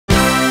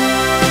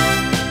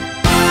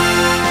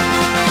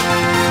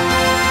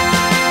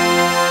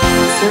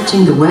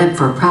Searching the web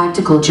for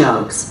practical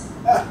jokes.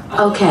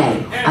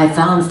 Okay, I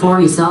found 4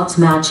 results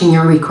matching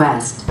your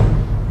request.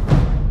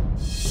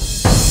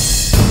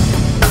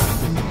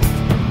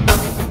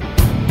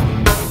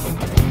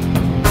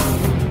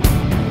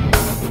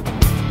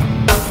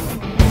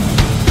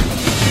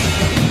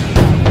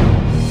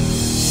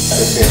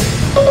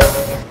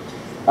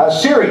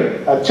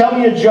 Siri, tell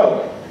me a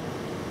joke.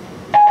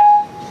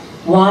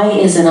 Why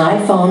is an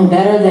iPhone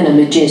better than a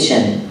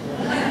magician?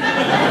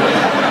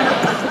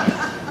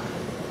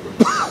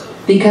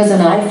 Because an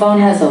iPhone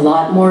has a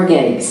lot more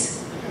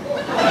gigs.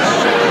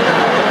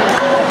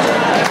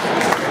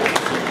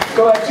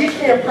 So teach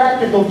me a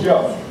practical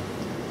joke.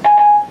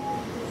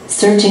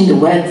 Searching the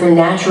web for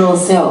natural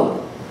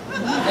soap.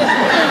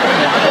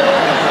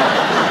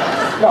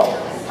 No,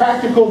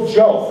 practical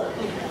joke.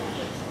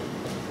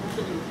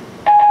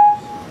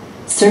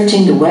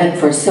 Searching the web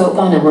for soap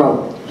on a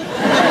rope.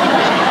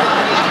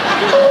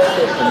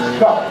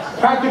 No,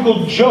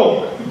 practical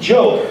joke.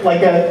 Joke,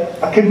 like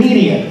a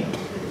comedian.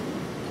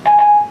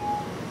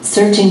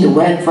 Searching the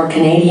web for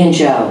Canadian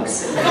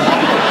jokes.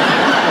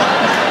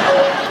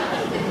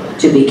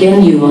 To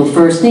begin, you will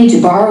first need to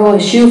borrow a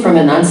shoe from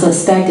an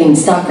unsuspecting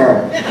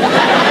sucker.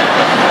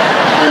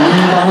 A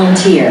new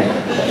volunteer.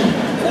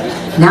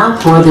 Now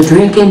pour the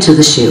drink into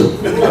the shoe.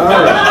 All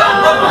right.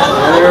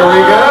 There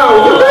we go.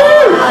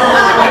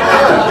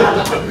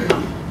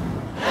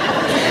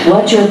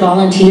 What your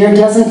volunteer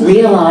doesn't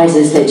realize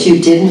is that you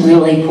didn't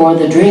really pour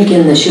the drink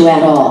in the shoe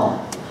at all.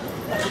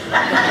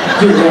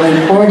 You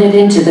really poured it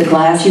into the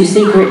glass you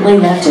secretly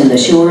left in the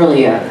shoe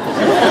earlier.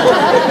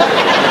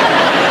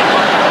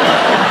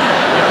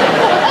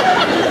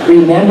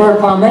 Remember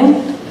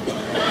plumbing?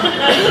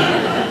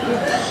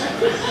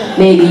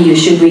 Maybe you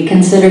should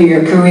reconsider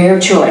your career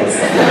choice.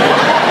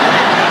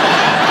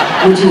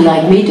 Would you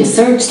like me to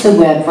search the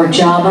web for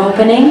job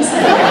openings?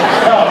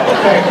 Oh,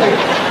 thank you.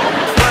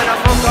 When a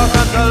phone call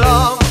comes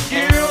along,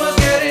 you look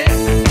at it.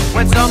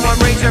 When someone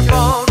rings your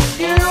phone,